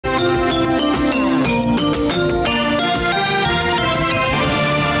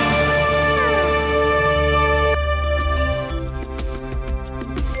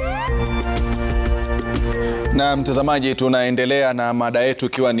Na mtazamaji, tunaendelea na mada yetu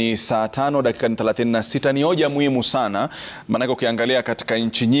ikiwa ni saa 5 dakika 36. Ni hoja muhimu sana, maana ukiangalia katika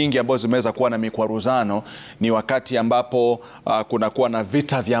nchi nyingi ambazo zimeweza kuwa na mikwaruzano ni wakati ambapo kunakuwa na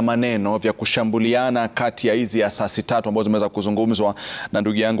vita vya maneno vya kushambuliana kati ya hizi asasi tatu ambazo zimeweza kuzungumzwa na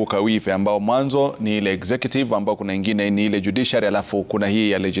ndugu yangu Kawive, ambao mwanzo ni ile executive, ambao kuna nyingine ni ile judiciary, alafu kuna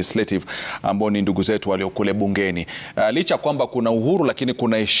hii ya legislative ambao ni ndugu zetu walio kule bungeni. Licha kwamba kuna uhuru, lakini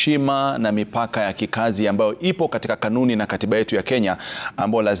kuna heshima na mipaka ya kikazi ambayo ipo katika kanuni na katiba yetu ya Kenya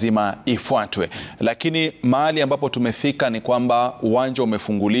ambayo lazima ifuatwe. Lakini mahali ambapo tumefika ni kwamba uwanja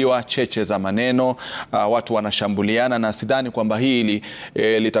umefunguliwa, cheche za maneno, watu wanashambuliana, na sidhani kwamba hili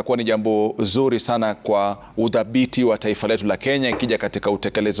litakuwa ni jambo zuri sana kwa udhabiti wa taifa letu la Kenya ikija katika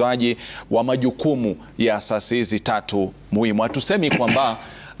utekelezaji wa majukumu ya asasi hizi tatu muhimu. Hatusemi kwamba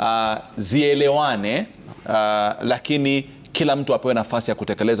zielewane, lakini kila mtu apewe nafasi ya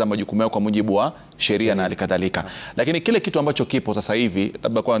kutekeleza majukumu yao kwa mujibu wa sheria na alikadhalika. Lakini kile kitu ambacho kipo sasa hivi,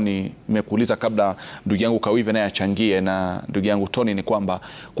 labda kwa nimekuuliza kabla ndugu yangu Kawive naye achangie na ndugu yangu Tony, ni kwamba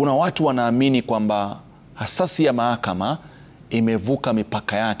kuna watu wanaamini kwamba asasi ya mahakama imevuka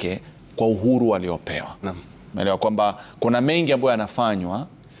mipaka yake kwa uhuru waliopewa. Naelewa kwamba kuna mengi ambayo yanafanywa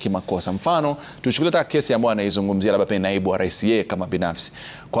kimakosa. Mfano, tuchukulie hata kesi ambayo anaizungumzia labda naibu wa rais yeye kama binafsi,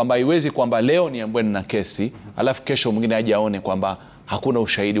 kwamba haiwezi kwamba leo ni ambaye nina kesi alafu kesho mwingine aje aone kwamba hakuna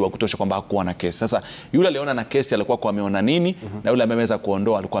ushahidi wa kutosha kwamba hakuwa na kesi. Sasa yule aliona na kesi alikuwa kwa ameona nini, na yule ameweza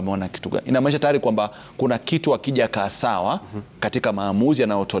kuondoa alikuwa ameona kitu gani? Inamaanisha tayari kwamba kuna kitu akija kaa sawa katika maamuzi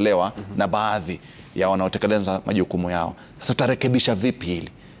yanayotolewa na baadhi ya wanaotekeleza majukumu yao. Sasa tutarekebisha vipi hili?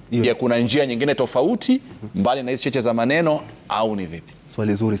 Je, kuna njia nyingine tofauti mbali na hizo cheche za maneno au ni vipi?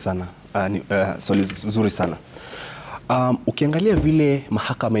 Swali zuri sana. Swali zuri sana. Ukiangalia vile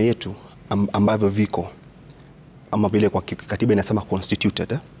mahakama yetu ambavyo viko, ama vile kwa katiba inasema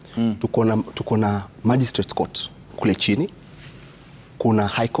constituted, tuko na magistrate court kule chini, kuna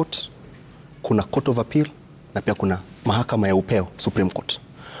high court, kuna court of appeal, na pia kuna mahakama ya upeo, Supreme Court.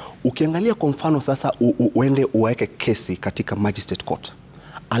 Ukiangalia kwa mfano sasa uende uweke kesi katika magistrate court,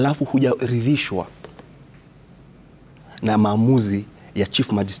 alafu hujaridhishwa na maamuzi ya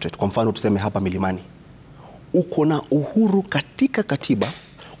chief magistrate, kwa mfano tuseme hapa Milimani, uko na uhuru katika katiba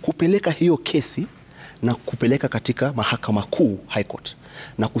kupeleka hiyo kesi na kupeleka katika mahakama kuu, high court,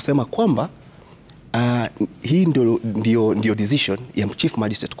 na kusema kwamba hii ndio decision ya chief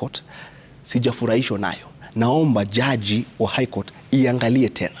magistrate court, sijafurahishwa nayo, naomba jaji wa high court iangalie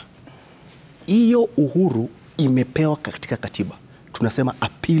tena. Hiyo uhuru imepewa katika katiba, tunasema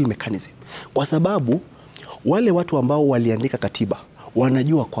appeal mechanism, kwa sababu wale watu ambao waliandika katiba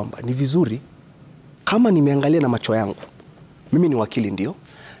wanajua kwamba ni vizuri, kama nimeangalia na macho yangu, mimi ni wakili ndio,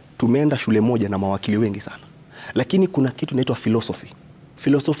 tumeenda shule moja na mawakili wengi sana, lakini kuna kitu inaitwa philosophy.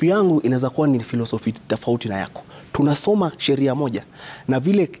 Philosophy yangu inaweza kuwa ni philosophy tofauti na yako. Tunasoma sheria moja, na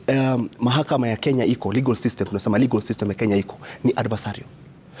vile mahakama ya Kenya iko, legal system, tunasema legal system ya Kenya iko ni adversarial.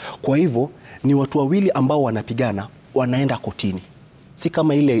 Kwa hivyo ni watu wawili ambao wanapigana, wanaenda kotini. Si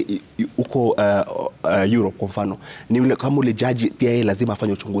kama ile uko Europe kwa mfano, ni ule kama ule jaji pia yeye lazima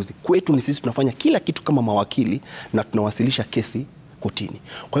afanye uchunguzi. Kwetu ni sisi tunafanya kila kitu kama mawakili na tunawasilisha kesi kotini.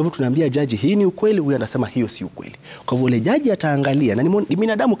 Kwa hivyo tunaambia jaji hii ni ukweli, huyu anasema hiyo si ukweli. Kwa hivyo ile jaji ataangalia, na ni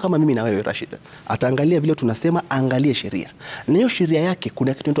binadamu kama mimi na wewe Rashid, ataangalia vile tunasema, angalie sheria. Na hiyo sheria yake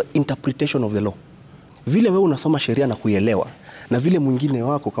kuna kitu inaitwa interpretation of the law. Vile wewe unasoma sheria na kuielewa, na vile mwingine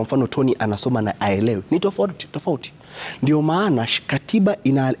wako kwa mfano Tony anasoma na aelewe, ni tofauti. Ndio maana katiba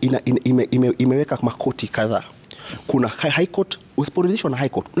imeweka makoti kadhaa. Kuna high court, usiporidhishwa na high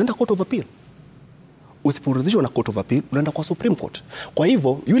court unaenda court of appeal. Usiporidhishwa na court of appeal unaenda kwa Supreme Court. Kwa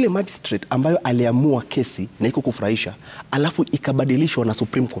hivyo yule magistrate ambayo aliamua kesi na iko kufurahisha, alafu ikabadilishwa na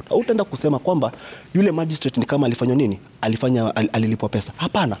Supreme Court, au utaenda kusema kwamba yule magistrate ni kama alifanya nini? Alilipwa pesa.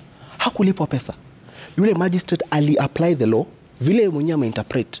 Hapana, hakulipwa pesa. Yule magistrate apply the law vile mwenyewe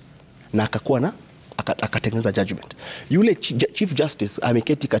ameinterpret na akakuwa na akatengeneza judgment. Yule chief justice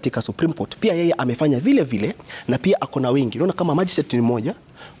ameketi katika Supreme Court, pia yeye amefanya vile vile, na pia ako na wengi. Unaona kama magistrate ni mmoja,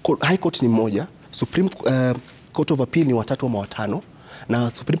 high court ni mmoja, Supreme Court of Appeal ni 3 ama 5,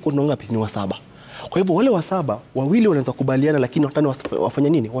 na Supreme Court ni ngapi? Ni 7. Kwa hivyo wale 7, wawili wanaweza kubaliana, lakini 5 wafanya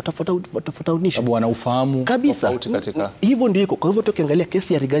nini? Watafutaunisha. Sababu wana ufahamu tofauti katika. Hivyo ndio iko. Kwa hivyo tukiangalia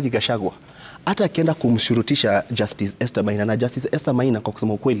kesi ya Rigathi Gachagua, hata akienda kumshurutisha Justice Esther Maina, na Justice Esther Maina kwa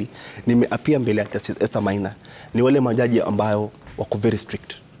kusema ukweli nimeapia mbele ya Justice Esther Maina, ni wale majaji ambao wako very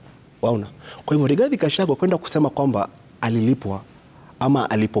strict. Waona? Kwa hivyo Rigathi Gachagua kwenda kusema kwamba alilipwa ama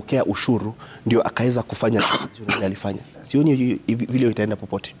alipokea ushuru ndio akaweza kufanya ile alifanya, sioni vile itaenda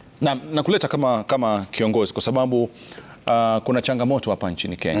popote. Na kuleta kama kiongozi, kwa sababu Kuna changamoto hapa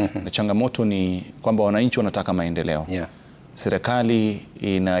nchini Kenya. Na changamoto ni kwamba wananchi wanataka maendeleo. Serikali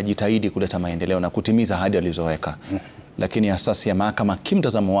inajitahidi kuleta maendeleo na kutimiza ahadi walizoweka. Lakini asasi ya mahakama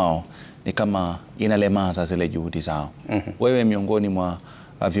kimtazamo wao ni kama inalemaza zile juhudi zao. Wewe miongoni mwa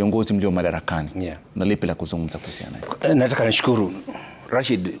viongozi mlio madarakani, na lipi la kuzungumza kuhusiana nayo? Nataka nishukuru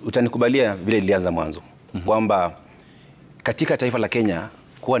Rashid, utanikubalia vile ilianza mwanzo kwamba katika taifa la Kenya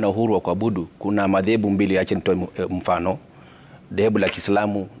kuwa na uhuru wa kuabudu kuna madhehebu mbili. Acha nitoe mfano, dhehebu la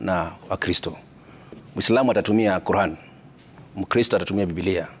Kiislamu na Wakristo. Muislamu atatumia Quran, Mkristo atatumia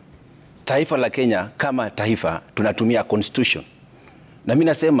Biblia. Taifa la Kenya kama taifa tunatumia constitution, na mimi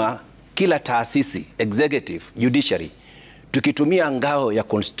nasema kila taasisi, executive, judiciary, tukitumia ngao ya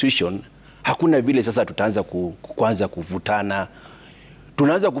constitution, hakuna vile sasa tutaanza kuanza kuvutana.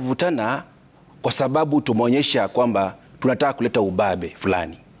 Tunaanza kuvutana kwa sababu tumeonyesha kwamba tunataka kuleta ubabe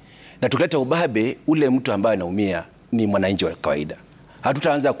fulani, na tukileta ubabe, ule mtu ambaye anaumia ni mwananchi wa kawaida.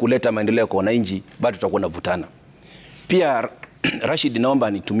 Hatutaanza kuleta maendeleo kwa wananchi, bado tutakuwa navutana. Pia Rashid,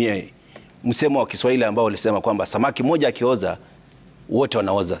 naomba nitumie msemo wa Kiswahili ambao ulisema kwamba samaki moja akioza wote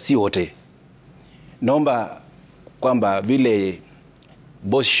wanaoza, si wote. Naomba kwamba vile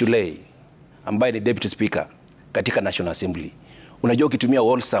Boss Shule ambaye ni deputy speaker katika National Assembly, unajua ukitumia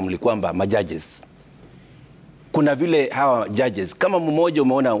wholesomely kwamba majudges, kuna vile hawa judges kama mmoja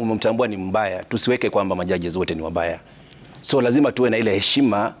umeona umemtambua ni mbaya, tusiweke kwamba majudges wote ni wabaya. So lazima tuwe na ile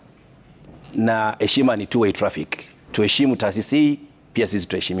heshima, na heshima ni two-way traffic. Tuheshimu taasisi, pia sisi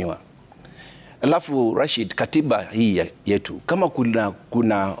tuheshimiwa. Alafu Rashid, katiba hii yetu kama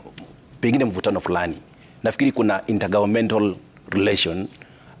kuna pengine mvutano fulani, nafikiri kuna intergovernmental relation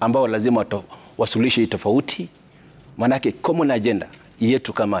ambao lazima wasuluhishe tofauti, manake common agenda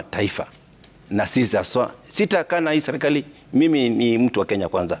yetu kama taifa. Na sisi aswa sitakana hii serikali, mimi ni mtu wa Kenya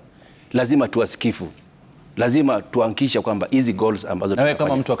kwanza, lazima tuwasikifu, lazima tuhakikishe kwamba hizi goals ambazo tunafanya.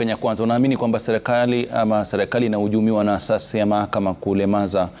 Kama mtu wa Kenya kwanza, unaamini kwamba serikali inahujumiwa na asasi ya mahakama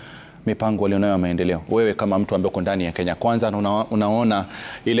kulemaza mipango walionayo ya maendeleo? Wewe kama mtu ambaye uko ndani ya Kenya kwanza, na unaona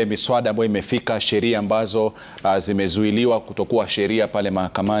ile miswada ambayo imefika, sheria ambazo zimezuiliwa kutokuwa sheria pale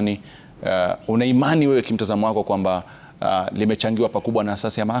mahakamani, una imani wewe kimtazamo wako kwamba limechangiwa pakubwa na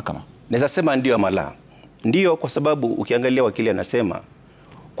asasi ya mahakama? Naweza sema ndio ama ndio, kwa sababu ukiangalia wakili anasema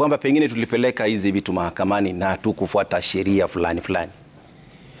kwamba pengine tulipeleka hizi vitu mahakamani na hatukufuata sheria fulani.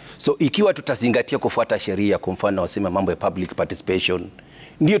 So ikiwa tutazingatia kufuata sheria, kwa mfano wasema mambo ya public participation,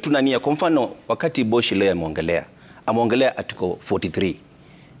 ndio tunania. Kwa mfano wakati Bosch leo ameongelea article 43,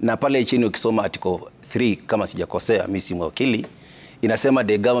 na pale chini ukisoma article 3 kama sijakosea, mimi si wakili, inasema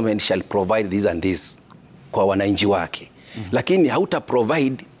the government shall provide this and this kwa wananchi wake. Lakini hauta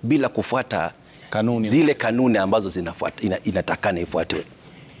provide bila kufuata zile kanuni ambazo inatakana ifuatwe.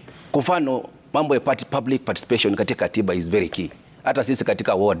 Kwa mfano mambo ya public participation katika katiba is very key. Hata sisi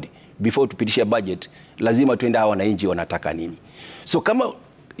katika ward, before tupitishe budget, lazima tuende hawa wananchi wanataka nini. So kama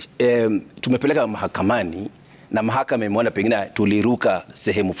tumepeleka mahakamani na mahakama imeona pengine tuliruka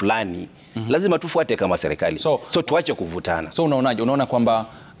sehemu fulani, lazima tufuate kama serikali. So tuache kuvutana. So unaonaje? Unaona kwamba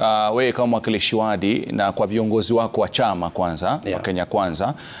wewe kama mwakilishi wadi na kwa viongozi wako wa chama kwanza, wa Kenya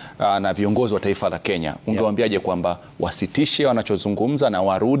kwanza, na viongozi wa taifa la Kenya, ungewaambiaje kwamba wasitishe wanachozungumza na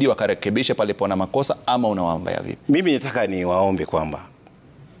warudi wakarekebishe palipo na makosa, ama unawaambia vipi? Mimi nataka ni waombe kwamba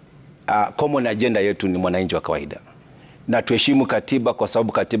common agenda yetu ni mwananchi wa kawaida, na tuheshimu katiba, kwa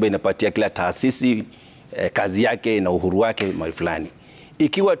sababu katiba inapatia kila taasisi kazi yake na uhuru wake mahali fulani.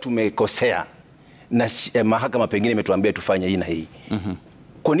 Ikiwa tumekosea na mahakama pengine imetuambia tufanye hii na hii,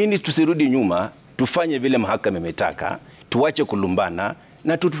 kwa nini tusirudi nyuma, tufanye vile mahakama imetaka, tuache kulumbana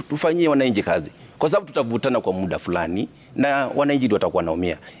na tufanyie wananchi kazi, kwa sababu tutavutana kwa muda fulani na wananchi ndio watakuwa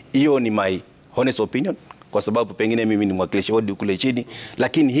naumia. Hiyo ni my honest opinion, kwa sababu pengine mimi ni mwakilishi wadi kule chini,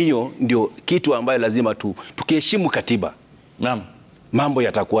 lakini hiyo ndio kitu ambayo lazima tukiheshimu katiba. Naam, mambo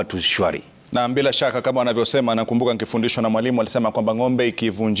yatakuwa tu shwari. Na bila shaka kama wanavyosema, nakumbuka nikifundishwa na mwalimu alisema kwamba ng'ombe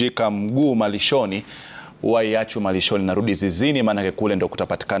ikivunjika mguu malishoni huwa iacho malishoni narudi zizini, maana kule ndio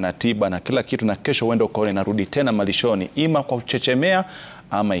kutapatikana tiba na kila kitu, na kesho uende ukaone narudi tena malishoni, ima kwa kuchechemea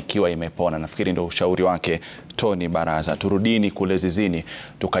ama ikiwa imepona. Nafikiri ndio ushauri wake Tony Baraza, turudini kule zizini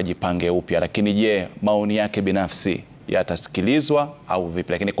tukajipange upya. Lakini je, maoni yake binafsi yatasikilizwa au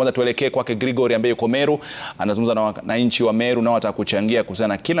vipi? Lakini kwanza tuelekee kwake Gregory ambaye yuko Meru, anazungumza na wananchi wa Meru na watakuchangia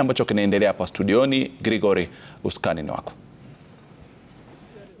kuhusiana na kile ambacho kinaendelea hapa studioni. Gregory, uskani ni wako.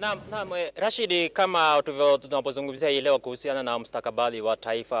 Naam, Rashid, kama tunapozungumzia hii leo kuhusiana na mustakabali wa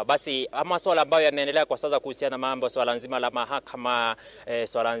taifa, basi masuala ambayo yanaendelea kwa sasa kuhusiana mambo swala nzima la mahakama,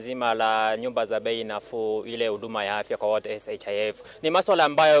 swala nzima la nyumba za bei nafuu, ile huduma ya afya kwa wote SHIF, ni masuala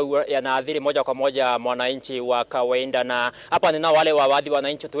ambayo yanaathiri moja kwa moja mwananchi wa kawaida, na hapa ninao wale wawadhi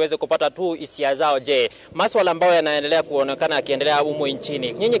wananchi tuweze kupata tu hisia zao. Je, masuala ambayo yanaendelea kuonekana yakiendelea humu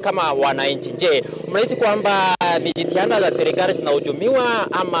nchini, nyinyi kama wananchi, je, mnahisi kwamba ni jitihada za serikali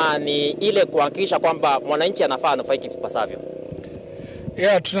zinahujumiwa ama ni ile kuhakikisha kwamba mwananchi anafaa anufaike ipasavyo?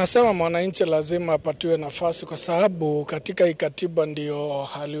 Tunasema mwananchi lazima apatiwe nafasi, kwa sababu katika hii katiba ndio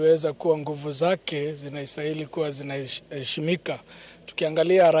aliweza kuwa nguvu zake zinastahili kuwa zinaheshimika.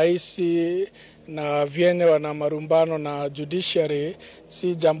 Tukiangalia rais na vyenye wana marumbano na judiciary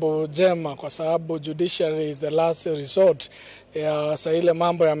si jambo jema, kwa sababu judiciary is the last resort. Sasa ile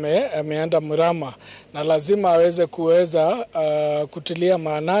mambo yameenda mrama, na lazima aweze kutilia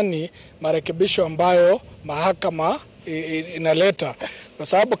maanani marekebisho ambayo mahakama inaleta, kwa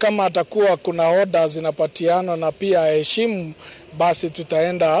sababu kama atakuwa kuna orders zinapatiana na pia heshimu, basi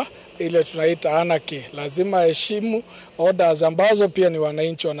tutaenda ile tunaita anarchy. Lazima heshimu orders ambazo pia ni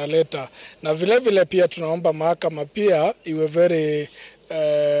wananchi wanaleta, na vile vile pia tunaomba mahakama pia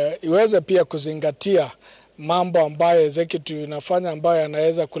iweze pia kuzingatia mambo ambayo executive inafanya ambayo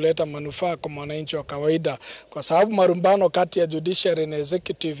yanaweza kuleta manufaa kwa mwananchi wa kawaida, kwa sababu marumbano kati ya judiciary na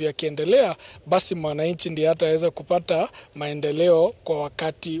executive yakiendelea, basi mwananchi ndiye ataweza kupata maendeleo kwa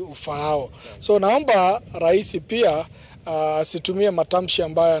wakati ufaao. So naomba rais pia asitumie matamshi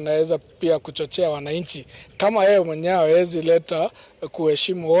ambayo anaweza pia kuchochea wananchi. Kama yeye mwenyewe hawezi leta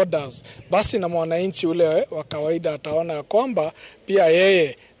kuheshimu orders, basi na mwananchi ule wa kawaida ataona kwamba pia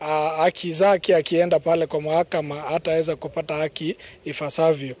yeye haki zake akienda pale kwa mahakama hataweza kupata haki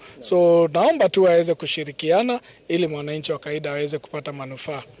ifasavyo. So naomba tu aweze kushirikiana ili mwananchi wa kawaida aweze kupata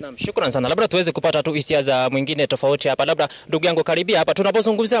manufaa. Naam, shukrani sana. Labda tuweze kupata tu hisia za mwingine tofauti hapa. Labda ndugu yangu karibia hapa.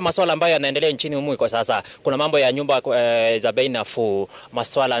 Tunapozungumzia masuala ambayo yanaendelea nchini humu kwa sasa, kuna mambo ya nyumba za bei nafuu,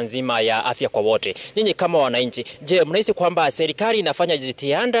 masuala nzima ya afya kwa wote. Nyinyi kama wananchi, je, mnahisi kwamba serikali inafanya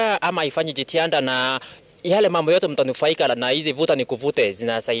jitihada ama haifanyi jitihada, na yale mambo yote mtanufaika na hizi vuta ni kuvute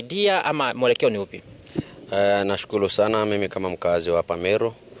zinasaidia ama mwelekeo ni upi? Nashukuru sana. Mimi kama mkazi wa hapa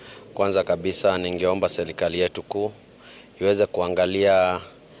Meru, kwanza kabisa ningeomba serikali yetu kuu iweze kuangalia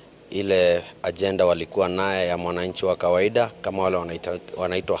ile agenda walikuwa naye ya mwananchi wa kawaida, kama wale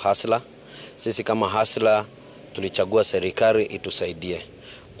wanaitwa hasla. Sisi kama hasla tulichagua serikali itusaidie.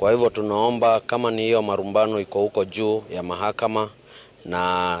 Kwa hivyo tunaomba kama ni hiyo marumbano iko huko juu ya mahakama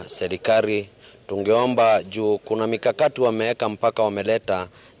na serikali, tungeomba juu kuna mikakati wameweka mpaka wameleta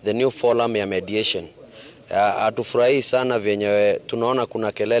the new forum ya mediation. Hatufurahi sana vyenye tunaona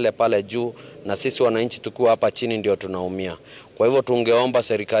kuna kelele pale juu na sisi wananchi tukiwa hapa chini ndio tunaumia. Kwa hivyo tungeomba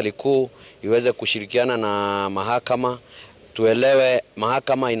serikali kuu iweze kushirikiana na mahakama, tuelewe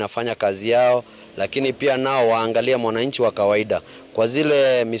mahakama inafanya kazi yao, lakini pia nao waangalia mwananchi wa kawaida. Kwa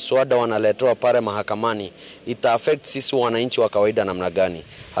zile miswada wanaletewa pale mahakamani, ita affect sisi wananchi wa kawaida namna gani?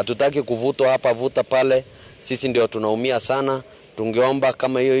 Hatutaki kuvutwa hapa vuta pale, sisi ndio tunaumia sana. Tungeomba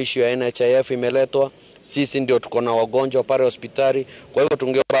kama hiyo issue ya NHIF imeletwa, sisi ndio tuko na wagonjwa pale hospitali. Kwa hivyo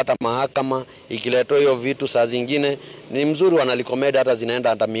tungeomba hata mahakama ikiletwa hiyo vitu saa zingine ni mzuri wanalikomeda hata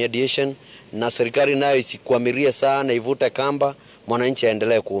zinaenda under mediation, na serikali nayo isikuamirie sana ivute kamba mwananchi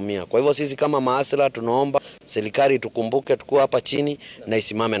aendelee kuumia. Kwa hivyo sisi kama maasila tunaomba serikali tukumbuke tukua hapa chini na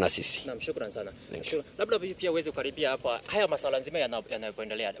isimame na sisi. Naam, shukrani sana. Labda pia uweze kukaribia hapa haya masuala nzima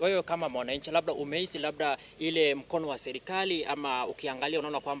yanayoendelea. Wewe kama mwananchi, labda umehisi labda ile mkono wa serikali, ama ukiangalia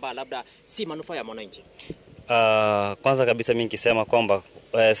unaona kwamba labda si manufaa ya mwananchi? Kwanza kabisa mimi nikisema kwamba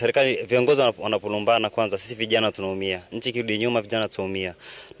serikali, viongozi wanapolumbana, kwanza sisi vijana tunaumia. Nchi kirudi nyuma, vijana tunaumia.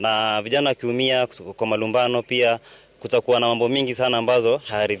 Na vijana kiumia kwa malumbano, pia kutakuwa na mambo mingi sana ambazo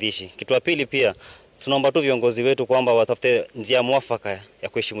hayaridhishi. Kitu cha pili pia tunaomba tu viongozi wetu kwamba watafute njia mwafaka ya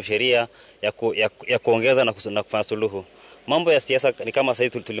kuheshimu sheria, ya kuongeza na kufanya suluhu. Mambo ya siasa ni kama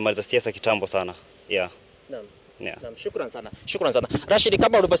sasa tulimaliza siasa kitambo sana. Naam. Naam, shukrani sana. Shukrani sana. Rashid,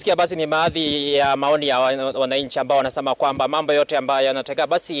 kama uliposikia, basi ni baadhi ya maoni ya wananchi ambao wanasema kwamba mambo yote ambayo yanataka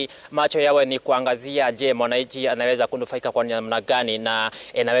basi macho yawe ni kuangazia, je, mwananchi anaweza kunufaika kwa namna gani na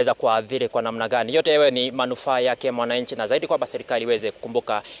inaweza kuathiri kwa namna gani. Yote yawe ni manufaa yake mwananchi, na zaidi kwamba serikali iweze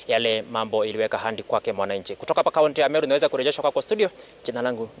kukumbuka yale mambo iliweka handi kwake mwananchi. Kutoka hapa kaunti ya Meru, naweza kurejeshwa kwa studio. Jina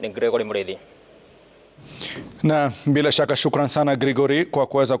langu ni Gregory Mridhi. Na bila shaka shukran sana Gregory kwa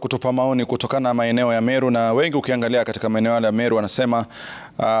kuweza kutupa maoni kutokana na maeneo ya Meru, na wengi ukiangalia katika maeneo ya Meru wanasema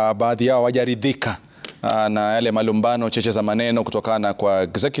baadhi yao hawajaridhika na yale malumbano, cheche za maneno kutokana kwa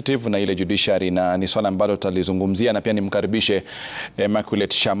executive na ile judiciary, na ni swala ambalo tutalizungumzia, na pia nimkaribishe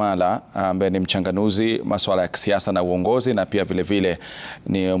Immaculate Shamala ambaye ni mchanganuzi masuala ya kisiasa na uongozi, na pia vile vile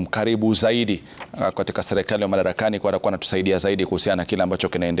ni mkaribu zaidi katika serikali ya madarakani, kwa atakuwa anatusaidia zaidi kuhusiana na kile ambacho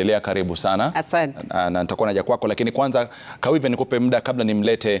kinaendelea. Karibu sana. Asante. Na nitakuwa naja kwako, lakini kwanza Kawive nikupe muda kabla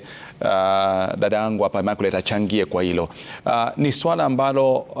nimlete dada yangu hapa Immaculate achangie kwa hilo. Ni swala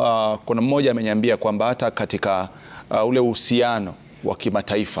ambalo kuna mmoja ameniambia kwamba hata katika ule uhusiano wa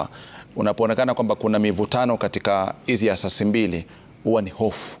kimataifa unapoonekana kwamba kuna mivutano katika hizi asasi mbili, huwa ni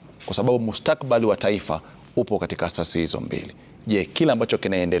hofu, kwa sababu mustakabali wa taifa upo katika asasi hizo mbili. Je, kila ambacho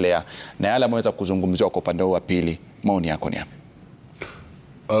kinaendelea na yale ameweza kuzungumziwa kwa upande wa pili, maoni yako ni yapi?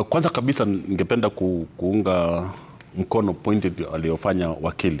 Kwanza kabisa ningependa kuunga mkono pointi aliyofanya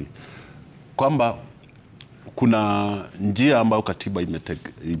wakili kwamba kuna njia ambayo katiba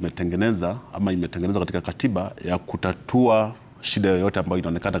imetengenezwa katika katiba ya kutatua shida yoyote ambayo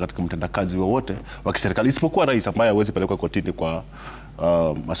inaonekana katika mtendakazi wowote wa kiserikali, isipokuwa rais ambaye hawezi pelekwa kotini kwa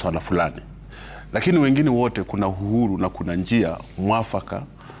masuala fulani. Lakini wengine wote kuna uhuru na kuna njia mwafaka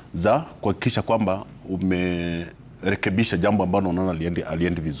za kuhakikisha kwamba umerekebisha jambo ambalo unaona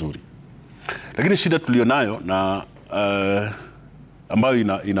aliendi vizuri. Lakini shida tulionayo na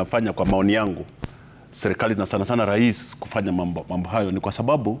ambayo inafanya kwa maoni yangu serikali na sana sana rais kufanya mambo hayo ni kwa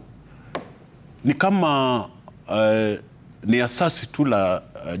sababu ni kama ni asasi tu la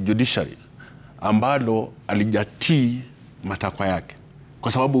judiciary ambalo alijatii matakwa yake.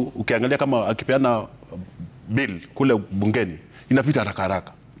 Kwa sababu ukiangalia kama akipeana bill kule bungeni inapita haraka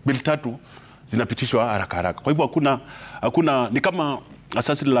haraka. Bill 3 zinapitishwa haraka haraka. Kwa hivyo hakuna ni kama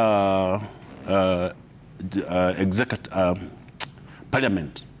asasi la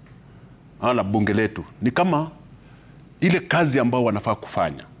parliament la bunge letu ni kama ile kazi ambayo wanafaa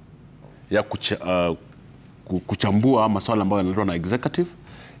kufanya ya kuchambua masuala ambayo yanaletwa na executive,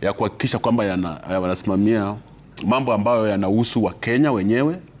 ya kuhakikisha kwamba wanasimamia mambo ambayo yanahusu wa Kenya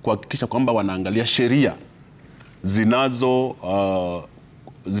wenyewe, kuhakikisha kwamba wanaangalia sheria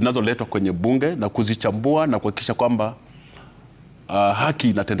zinazoletwa kwenye bunge na kuzichambua na kuhakikisha kwamba haki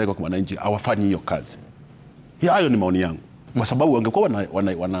inatendeka kwa wananchi, hawafanyi hiyo kazi. Hayo ni maoni yangu. Kwa sababu wangekuwa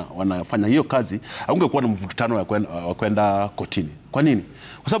wanafanya hiyo kazi, haungekuwa na mvutano wa kwenda kotini. Kwa nini?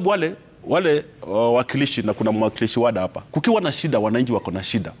 Kwa sababu wale wakilishi, na kuna mwakilishi wada hapa, kukiwa na shida, wananchi wako na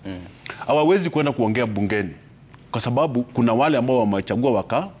shida, hawawezi kwenda kuongea bungeni kwa sababu kuna wale ambao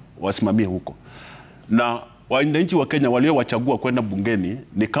wamechagua wasimamie huko. Na wananchi wa Kenya waliowachagua kwenda bungeni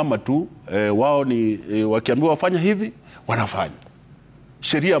ni kama tu wao ni wakiambiwa wafanye hivi wanafanya.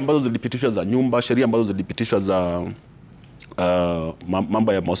 Sheria ambazo zilipitishwa za nyumba, sheria ambazo zilipitishwa za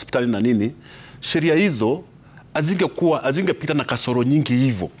mambo ya hospitali na nini, sheria hizo azingepita na kasoro nyingi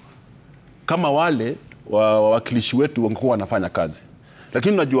hivyo kama wale wawakilishi wetu wangekuwa wanafanya kazi.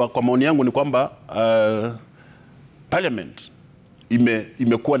 Lakini unajua, kwa maoni yangu ni kwamba parliament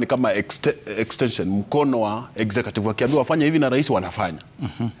imekuwa ni kama extension, mkono wa executive. Wakiambiwa wafanye hivi na rais wanafanya.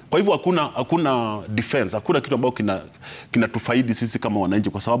 Kwa hivyo hakuna defense, hakuna kitu ambacho kinatufaidi sisi kama wananchi,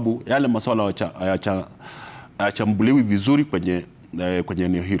 kwa sababu yale masuala chambuliwi vizuri kwenye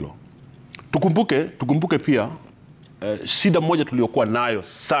eneo hilo. Tukumbuke pia shida moja tuliokuwa nayo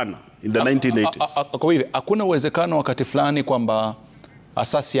sana in the 1980s. Kwa hivyo hakuna uwezekano wakati fulani kwamba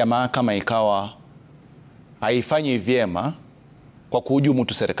asasi ya mahakama ikawa haifanyi vyema kwa kuhujumu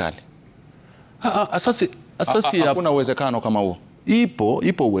tu serikali? Hakuna uwezekano kama huo?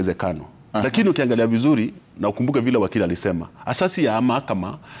 Ipo uwezekano. Lakini ukiangalia vizuri na ukumbuke vile wakili alisema, asasi ya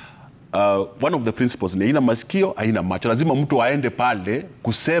mahakama one of the principles ni haina masikio, haina macho. Lazima mtu aende pale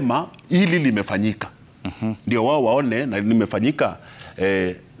kusema hili limefanyika. Ndio wao waone na limefanyika,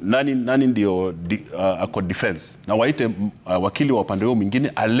 nani ndio ako defense, na waite wakili wa upande wao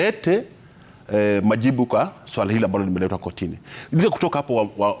mwingine alete majibu kwa swala hili ambalo limeletwa kotini. Ndio kutoka hapo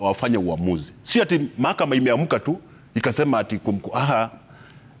wafanye uamuzi. Si ati mahakama imeamka tu ikasema ati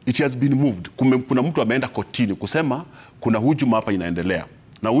it has been moved. Kuna mtu ameenda kotini kusema kuna hujuma hapa inaendelea.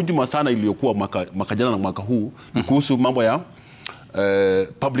 Na hujuma sana iliyokuwa mwaka jana na mwaka huu ni kuhusu mambo ya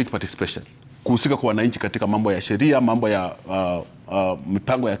public participation, kuhusika kwa wananchi katika mambo ya sheria, mambo ya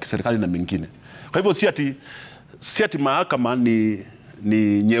mipango ya kiserikali na mengine. Kwa hivyo si ati mahakama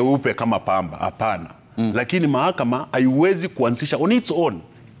ni nyeupe kama pamba, hapana. Lakini mahakama haiwezi kuanzisha on its own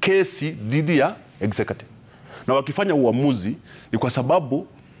kesi dhidi ya executive. Na wakifanya uamuzi ni kwa sababu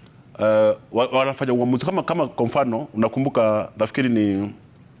wanafanya uamuzi kama kwa mfano, unakumbuka nafikiri ni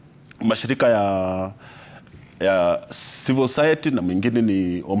mashirika ya civil society na mengine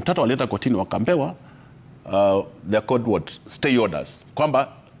ni wamtata waleta kotini wakampewa they're called what, stay orders, kwamba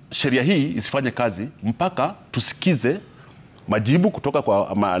sheria hii isifanye kazi mpaka tusikize majibu kutoka kwa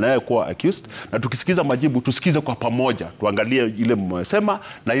anayekuwa accused, na tukisikiza majibu tusikize kwa pamoja, tuangalie ile mmesema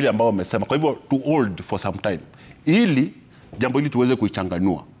na ile ambao wamesema. Kwa hivyo to hold for some time ili jambo hili tuweze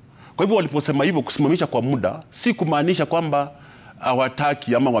kuichanganua. Kwa hivyo waliposema hivyo kusimamisha kwa muda, si kumaanisha kwamba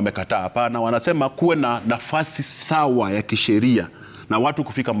hawataki ama wamekataa. Hapana, wanasema kuwe na nafasi sawa ya kisheria na watu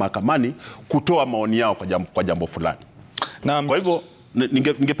kufika mahakamani kutoa maoni yao kwa jambo fulani. Kwa hivyo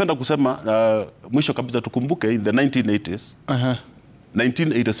ningependa kusema mwisho kabisa tukumbuke in the 1980s,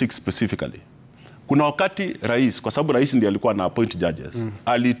 1986 specifically, kuna wakati rais, kwa sababu rais ndiye alikuwa na appoint judges,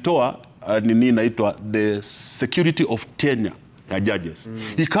 alitoa nini inaitwa the security of tenure ya judges.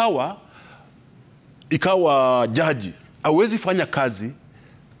 Ikawa jaji hawezi fanya kazi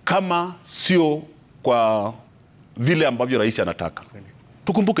kama sio kwa vile ambavyo rais anataka.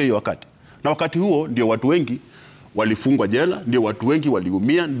 Tukumbuke hiyo wakati. Na wakati huo ndio watu wengi walifungwa jela, ndio watu wengi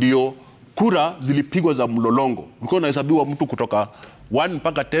waliumia, ndio kura zilipigwa za mlolongo. Ulikuwa unahesabiwa mtu kutoka 1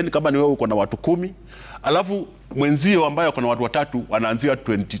 mpaka 10 kama ni wewe uko na watu 10, alafu mwenzio ambaye uko na watu 3 anaanzia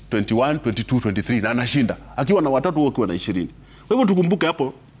 20, 21, 22, 23 na anashinda akiwa na watatu wao akiwa na 20. Kwa hivyo tukumbuke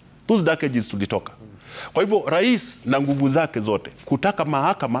hapo those dark ages tulitoka. Kwa hivyo rais na nguvu zake zote kutaka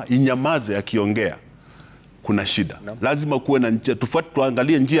mahakama inyamaze akiongea, kuna shida. Lazima kuwe na njia,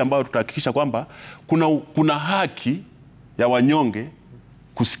 tuangalie njia ambayo tutahakikisha kwamba kuna haki ya wanyonge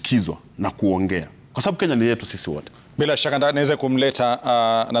kusikizwa na kuongea, kwa sababu Kenya ni yetu sisi wote. Bila shaka naweza kumleta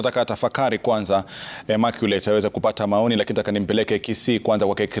nataka tafakari kwanza Immaculate aweze kupata maoni, lakini nataka nimpeleke Kisii kwanza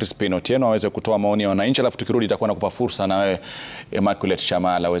kwa Crispin Otieno aweze kutoa maoni ya wananchi, alafu tukirudi itakuwa nakupa fursa na wewe Immaculate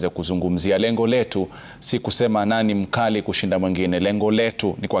Shamala aweze kuzungumzia. Lengo letu si kusema nani mkali kushinda mwingine. Lengo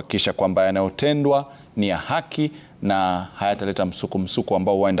letu ni kuhakikisha kwamba yanayotendwa ni ya haki na hayataleta msuko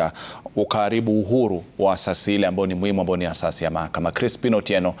ambao huenda ukaribu uhuru wa asasi ile ambayo ni muhimu, ambayo ni asasi ya mahakama. Crispin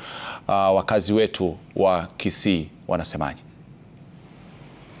Otieno, wakazi wetu wa Kisii wanasemaje?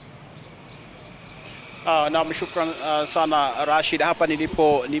 Naam, shukran sana Rashid. Hapa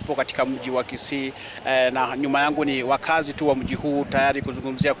nipo katika mji wa Kisii na nyuma yangu ni wakazi tu wa mji huu tayari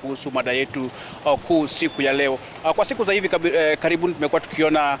kuzungumzia kuhusu mada yetu kuu siku ya leo. Kwa siku za hivi karibuni tumekuwa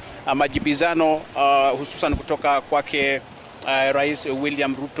tukiona majibizano hususan kutoka kwake Rais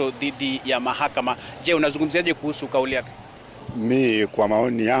William Ruto dhidi ya mahakama. Je, unazungumziaje kuhusu kauli yake? Mi kwa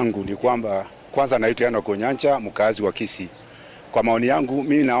maoni yangu ni kwamba kwanza naitwa Yana Konyancha, mkazi wa Kisii. Kwa maoni yangu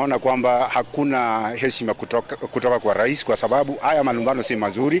mimi naona kwamba hakuna heshima kutoka kwa rais, kwa sababu haya malumbano si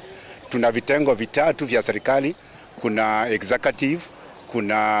mazuri. Tuna vitengo vitatu vya serikali, kuna executive,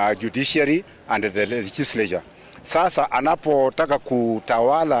 kuna judiciary and the legislature. Sasa anapotaka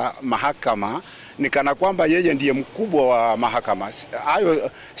kutawala mahakama ni kana kwamba yeye ndiye mkubwa wa mahakama.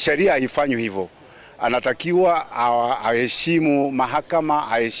 Hayo sheria haifanywi hivyo. Anatakiwa aheshimu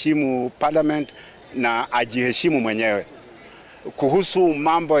mahakama, aheshimu parliament na ajiheshimu mwenyewe. Kuhusu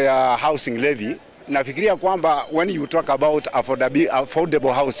mambo ya housing levy, nafikiria kwamba when you talk about affordable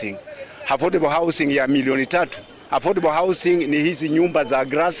housing ya milioni 3, affordable housing ni hizi nyumba za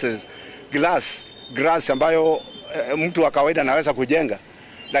glass ambayo mtu wa kawaida anaweza kujenga.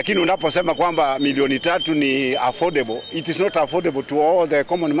 Lakini unaposema kwamba milioni 3 ni affordable, it is not affordable to all the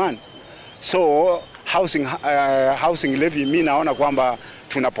common man. So housing levy mimi naona kwamba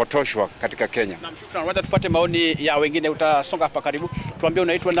tunapotoshwa katika Kenya. Naam, shukrani. Wacha tupate maoni ya wengine. Utasonga hapa karibu. Tuambie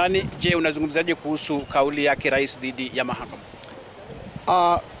unaitwa nani? Je, unazungumzaje kuhusu kauli yake rais dhidi ya mahakama?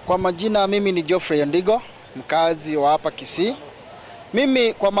 Kwa majina mimi ni Geoffrey Ndigo, mkazi wa hapa Kisii.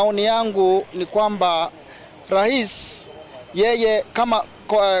 Mimi kwa maoni yangu ni kwamba rais yeye kama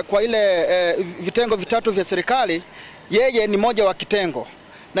kwa ile vitengo vitatu vya serikali, yeye ni moja wa kitengo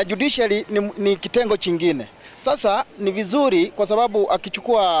na judiciary ni kitengo chingine. Sasa ni vizuri kwa sababu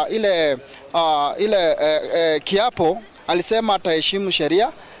akichukua ile kiapo alisema ataheshimu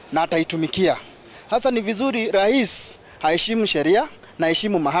sheria na ataitumikia. Sasa ni vizuri rais aheshimu sheria na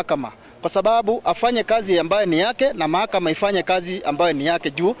heshimu mahakama, kwa sababu afanye kazi ambayo ni yake na mahakama ifanye kazi ambayo ni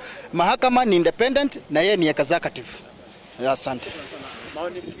yake, juu mahakama ni independent na yeye ni executive. Asante.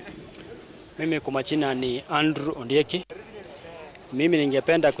 Mimi kwa majina ni Andrew Ondieki. Mimi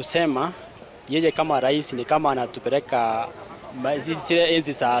ningependa kusema yeye kama rais ni kama anatupeleka zile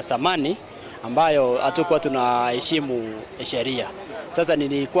enzi za zamani ambayo hatakuwa tunaheshimu sheria. Sasa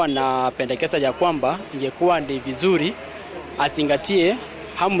nilikuwa napendekeza ya kwamba ingekuwa ni vizuri azingatie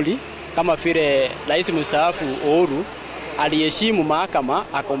amri kama vile rais mstaafu Uhuru aliheshimu mahakama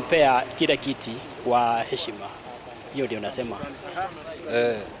akompea kila kiti kwa heshima. Hiyo ndio nasema.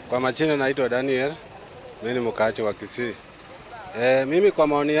 Kwa majina naitwa Daniel, mimi ni mkaaji wa Kisii. Mimi kwa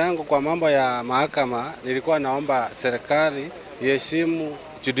maoni yangu kwa mambo ya mahakama nilikuwa naomba serikali iheshimu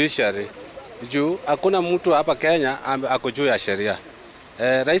judiciary juu hakuna mtu hapa Kenya ako juu ya sheria.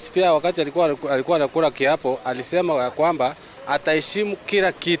 Rais pia wakati alikuwa anakula kiapo alisema kwamba ataheshimu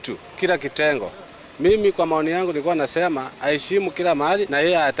kila kitu, kila kitengo. Mimi kwa maoni yangu nilikuwa nasema aheshimu kila mahali na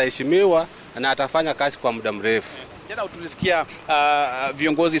yeye ataheshimiwa na atafanya kazi kwa muda mrefu. Jana tulisikia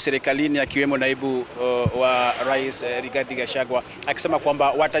viongozi serikalini akiwemo naibu wa Rais Rigathi Gachagua akisema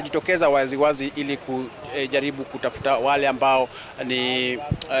kwamba watajitokeza waziwazi ili kujaribu kutafuta wale ambao ni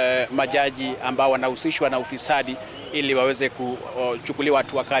majaji ambao wanahusishwa na ufisadi ili waweze kuchukuliwa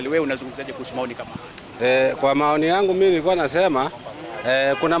hatua kali. Wewe unazungumzaje kuhusu maoni kama haya? Kwa maoni yangu mimi nilikuwa nasema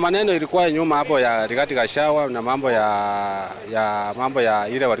kuna maneno ilikuwa nyuma hapo ya Rigathi Gachagua na mambo ya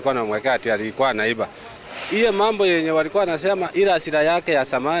ile walikuwa wanamwekea ati alikuwa naiba. Hiyo mambo yenye walikuwa nasema ila asira yake ya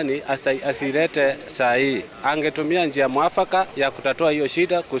samani asilete sahihi. Angetumia njia mwafaka ya kutatua hiyo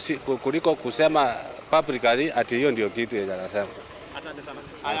shida kuliko kusema publicly ati hiyo ndio kitu yenye anasema. Asante sana.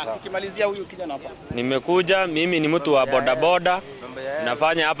 Tukimalizia huyu kijana hapa. Nimekuja, mimi ni mtu wa bodaboda.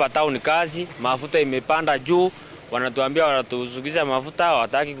 Nafanya hapa town kazi, mafuta imepanda juu. Wanatuambia wanatusukiza mafuta,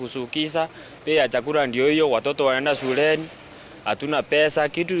 hawataki kusukisa. Pia chakula ndio hiyo, watoto wanaenda shuleni. Hatuna pesa.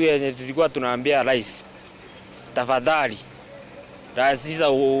 Kitu yenye tulikuwa tunaambia Rais, tafadhali rahisisha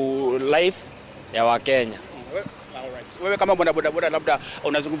life ya Wakenya. Wewe kama bodaboda labda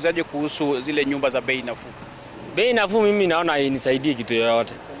unazungumzaje kuhusu zile nyumba za bei nafuu? Bei nafuu mimi naona inisaidie kitu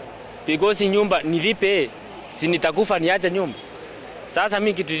yoyote. Because nyumba nilipe, si nitakufa niache nyumba. Sasa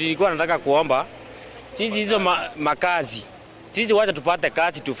mimi kitu nilikuwa nataka kuomba, sisi hizo makazi, sisi wacha tupate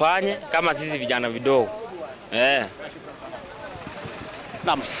kazi tufanye kama sisi vijana vidogo.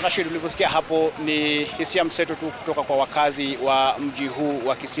 Naam, Rashid, ulivyosikia hapo ni hisia mseto tu kutoka kwa wakazi wa mji huu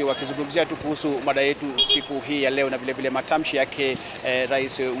wa Kisii wakizungumzia tu kuhusu mada yetu siku hii ya leo na vile vile matamshi yake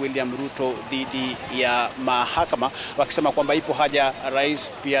Rais William Ruto dhidi ya mahakama, wakisema kwamba ipo haja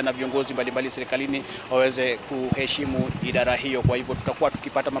rais pia na viongozi mbalimbali serikalini waweze kuheshimu idara hiyo. Kwa hivyo tutakuwa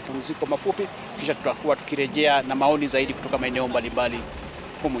tukipata mapumziko mafupi kisha tutakuwa tukirejea na maoni zaidi kutoka maeneo mbalimbali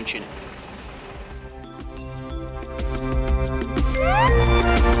humu nchini. Thank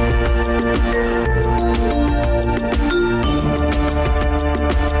you.